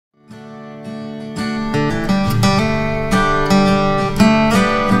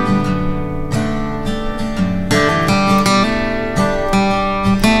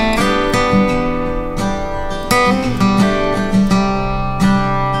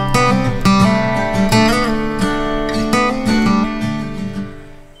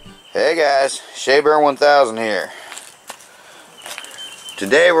guys, Shabear 1000 here.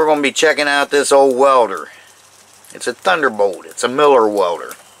 Today we're going to be checking out this old welder. It's a Thunderbolt. It's a Miller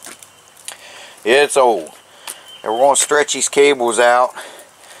welder. It's old. And we're going to stretch these cables out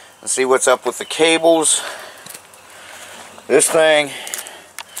and see what's up with the cables. This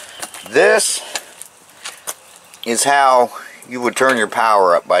is how you would turn your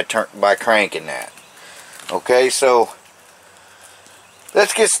power up by cranking that. Okay, so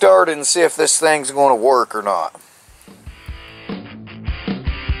let's get started and see if this thing's going to work or not.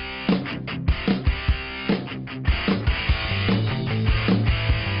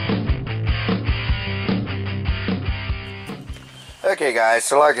 Okay guys,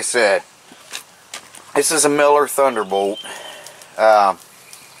 so like I said, this is a Miller Thunderbolt. I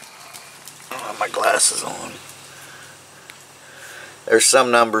don't have my glasses on. There's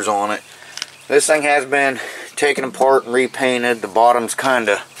some numbers on it. This thing has been taken apart and repainted. The bottom's kind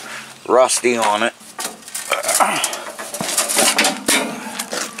of rusty on it.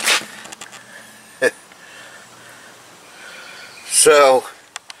 So,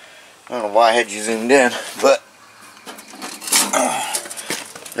 I don't know why I had you zoomed in, but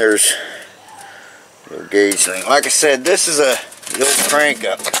there's your gauge thing. Like I said, this is the old crank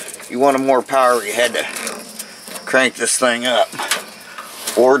up. You wanted more power, you had to crank this thing up.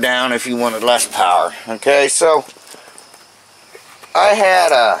 Or down if you wanted less power. Okay, so I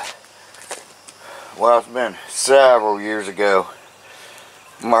had well, it's been several years ago,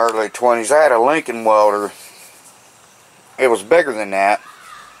 in my early 20s, I had a Lincoln welder. It was bigger than that,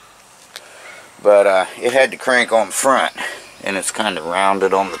 but it had to crank on the front, and it's kind of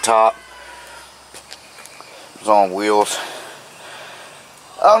rounded on the top. It was on wheels.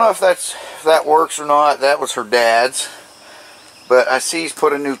 I don't know if that works or not. That was her dad's. But I see he's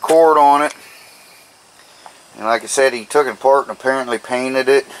put a new cord on it. And like I said, he took it apart and apparently painted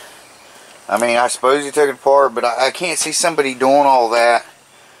it. I mean, I suppose he took it apart, but I can't see somebody doing all that.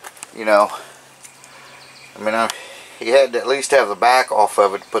 You know. I mean, he had to at least have the back off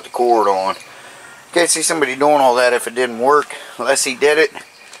of it to put the cord on. Can't see somebody doing all that if it didn't work. Unless he did it,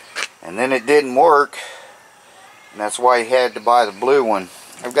 and then it didn't work. And that's why he had to buy the blue one.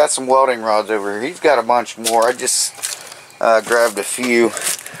 I've got some welding rods over here. He's got a bunch more. I just grabbed a few.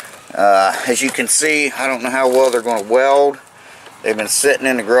 As you can see, I don't know how well they're going to weld. They've been sitting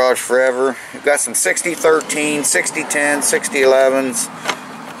in the garage forever. We've got some 6013, 6010, 6011s.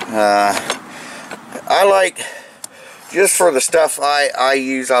 I like, just for the stuff I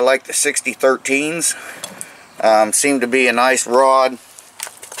use, I like the 6013s. Seem to be a nice rod.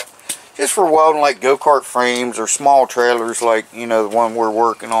 Just for welding like go-kart frames or small trailers like, you know, the one we're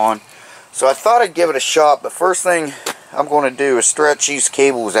working on. So I thought I'd give it a shot, but first thing I'm going to do is stretch these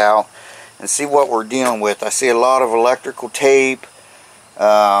cables out and see what we're dealing with. I see a lot of electrical tape,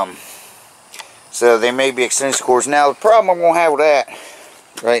 so they may be extension cords. Now the problem I'm going to have with that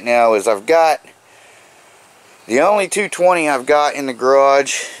right now is I've got the only 220 I've got in the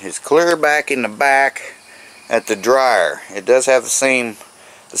garage is clear back in the back at the dryer. It does have the same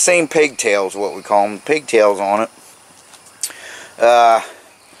pigtails, what we call them, pigtails on it.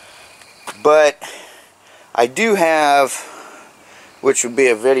 But I do have, which would be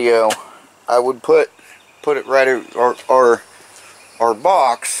a video, I would put it right in our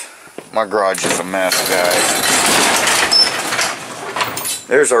box. My garage is a mess, guys.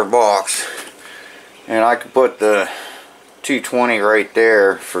 There's our box, and I could put the 220 right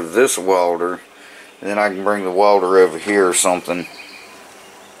there for this welder, and then I can bring the welder over here or something.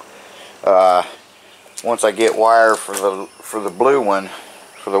 Once I get wire for the blue one,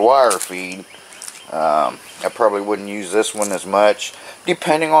 for the wire feed, I probably wouldn't use this one as much,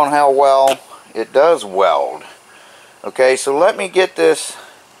 depending on how well it does weld. Okay, so let me get this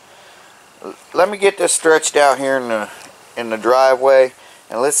stretched out here in the driveway,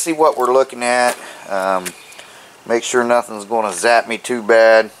 and let's see what we're looking at. Make sure nothing's going to zap me too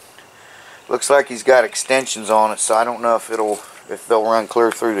bad. Looks like he's got extensions on it, so I don't know if they'll run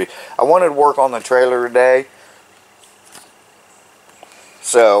clear through I wanted to work on the trailer today.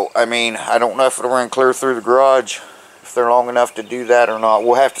 So, I mean, I don't know if it'll run clear through the garage, if they're long enough to do that or not.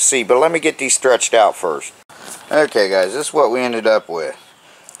 We'll have to see, but let me get these stretched out first. Okay guys, this is what we ended up with.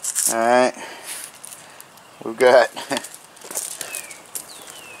 Alright, we've got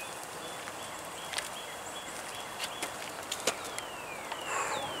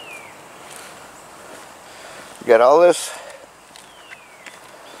all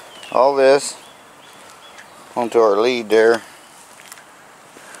this onto our lead there.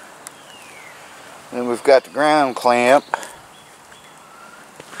 Then we've got the ground clamp.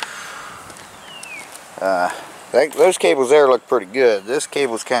 Those cables there look pretty good. This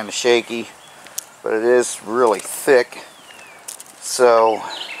cable's kind of shaky, but it is really thick. So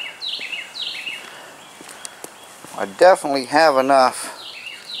I definitely have enough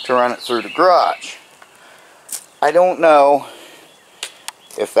to run it through the garage. I don't know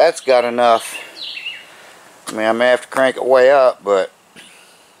if that's got enough. I mean, I may have to crank it way up, but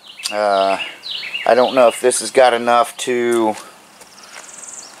I don't know if this has got enough to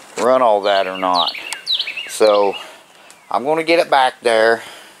run all that or not. So I'm going to get it back there.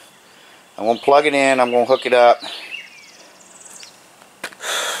 I'm going to plug it in. I'm going to hook it up.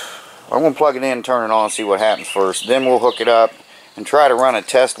 I'm going to plug it in and turn it on and see what happens first. Then we'll hook it up and try to run a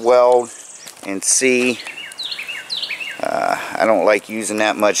test weld and see. I don't like using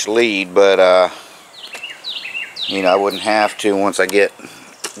that much lead, but you know, I wouldn't have to once I get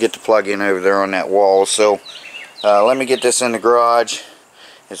the plug in over there on that wall. So let me get this in the garage.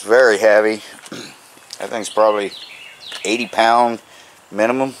 It's very heavy. I think it's probably 80-pound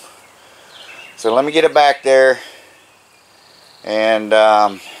minimum. So let me get it back there and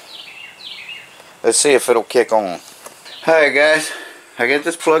let's see if it'll kick on. Alright guys, I got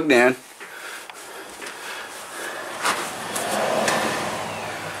this plugged in.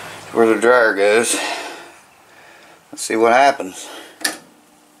 Where the dryer goes. Let's see what happens.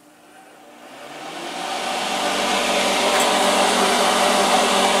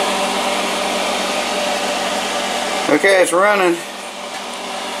 Okay, it's running.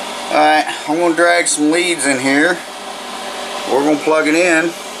 Alright, I'm going to drag some leads in here. We're going to plug it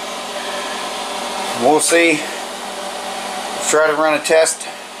in. We'll see. Let's try to run a test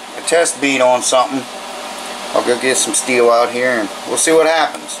bead on something. I'll go get some steel out here and we'll see what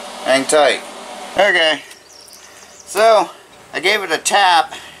happens. Hang tight. Okay, so I gave it a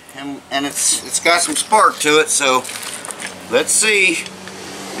tap and it's got some spark to it, so let's see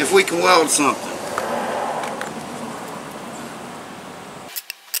if we can weld something.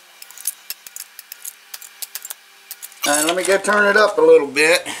 Alright, let me go turn it up a little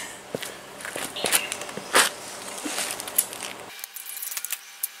bit.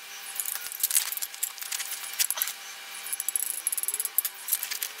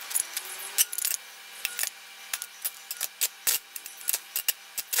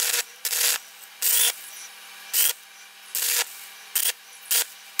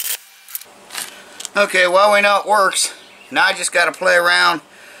 Okay, well, we know it works. Now I just got to play around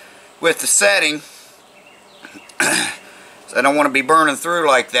with the setting. So I don't want to be burning through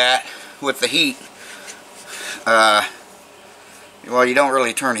like that with the heat. Well, you don't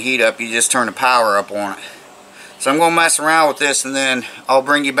really turn the heat up, you just turn the power up on it. So I'm going to mess around with this and then I'll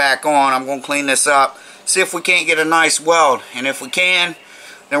bring you back on. I'm going to clean this up, see if we can't get a nice weld. And if we can,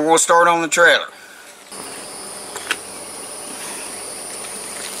 then we'll start on the trailer.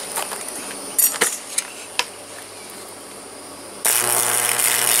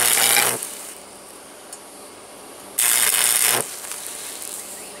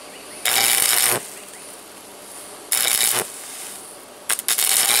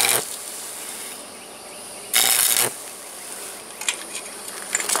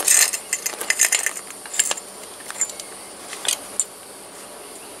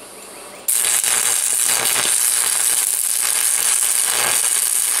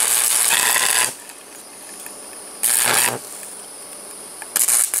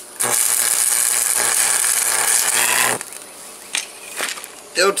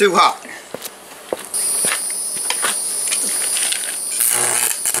 Still too hot.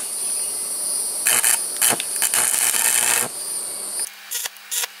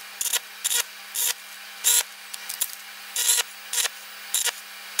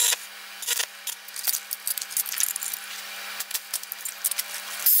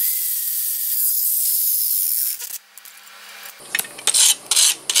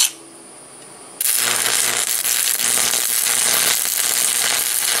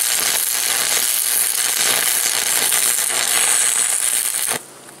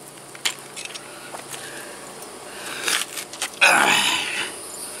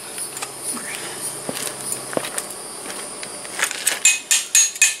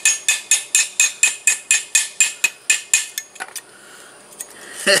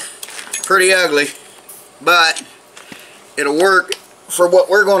 Pretty ugly, but it'll work for what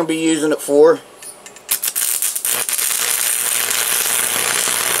we're going to be using it for.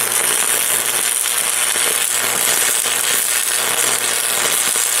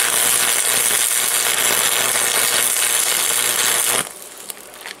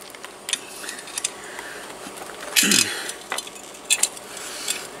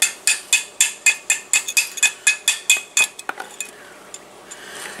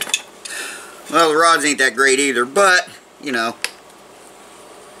 Well, the rods ain't that great either, but, you know.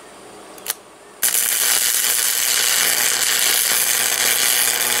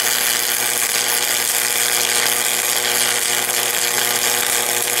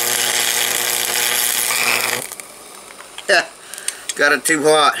 Yeah, got it too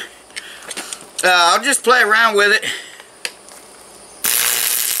hot. I'll just play around with it.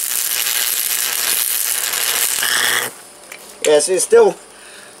 Yes, it's still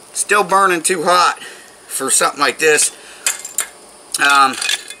burning too hot for something like this.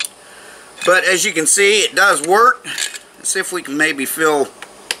 But as you can see, it does work. Let's see if we can maybe fill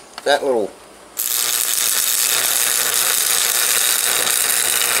that little.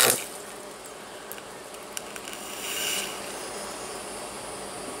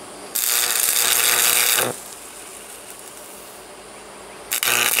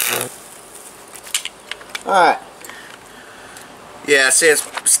 Alright. Yeah, see, it's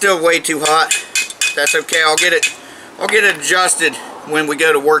still way too hot. That's okay. I'll get it adjusted when we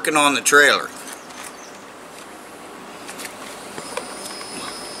go to working on the trailer.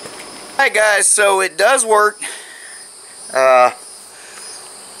 Alright guys, so it does work. I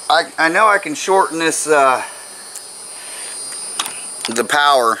know I can shorten this the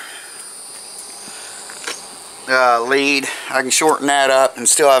power lead. I can shorten that up and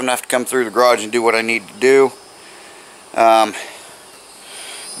still have enough to come through the garage and do what I need to do.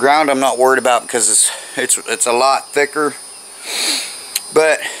 Ground I'm not worried about because it's a lot thicker,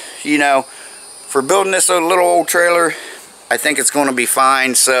 but you know, for building this little old trailer, I think it's going to be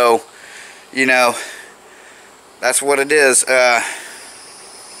fine. So you know, that's what it is.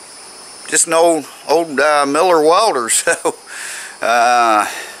 Just an old Miller welder. So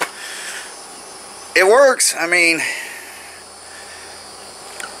it works. I mean,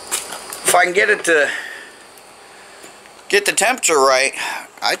 if I can get it to get the temperature right,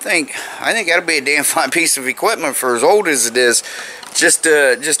 I think that'll be a damn fine piece of equipment for as old as it is. Just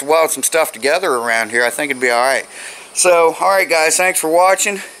to weld some stuff together around here, I think it'd be all right. So, all right, guys, thanks for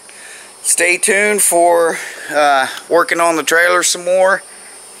watching. Stay tuned for working on the trailer some more,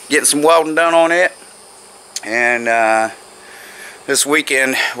 getting some welding done on it, and this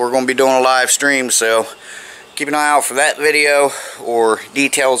weekend we're going to be doing a live stream. So keep an eye out for that video or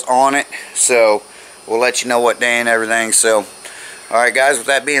details on it. So we'll let you know what day and everything. So, alright guys, with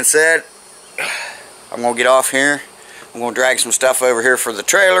that being said, I'm going to get off here. I'm going to drag some stuff over here for the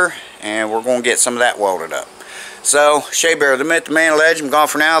trailer, and we're going to get some of that welded up. So, Shea Bear, the myth, the man, legend, I'm gone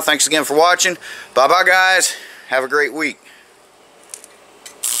for now. Thanks again for watching. Bye-bye, guys. Have a great week.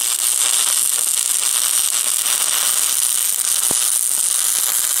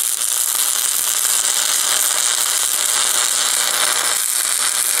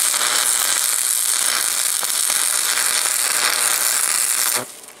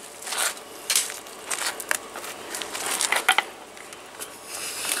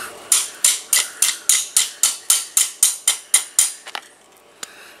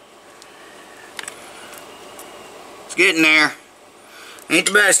 It's getting there. Ain't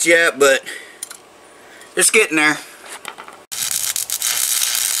the best yet, but it's getting there.